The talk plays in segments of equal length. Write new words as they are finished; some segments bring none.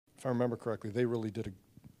if I remember correctly, they really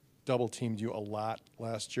double teamed you a lot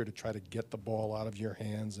last year to try to get the ball out of your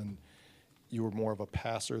hands, and you were more of a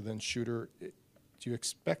passer than shooter. Do you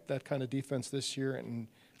expect that kind of defense this year, and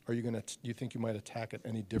are you do you think you might attack it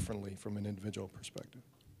any differently from an individual perspective?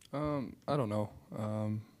 I don't know.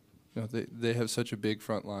 They have such a big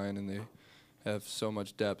front line, and they have so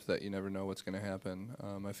much depth that you never know what's going to happen.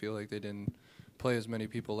 I feel like they didn't play as many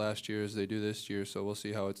people last year as they do this year, so we'll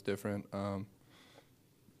see how it's different.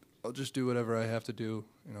 I'll just do whatever I have to do.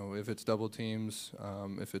 If it's double teams,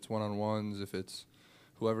 if it's one-on-ones, if it's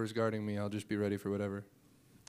whoever's guarding me, I'll just be ready for whatever.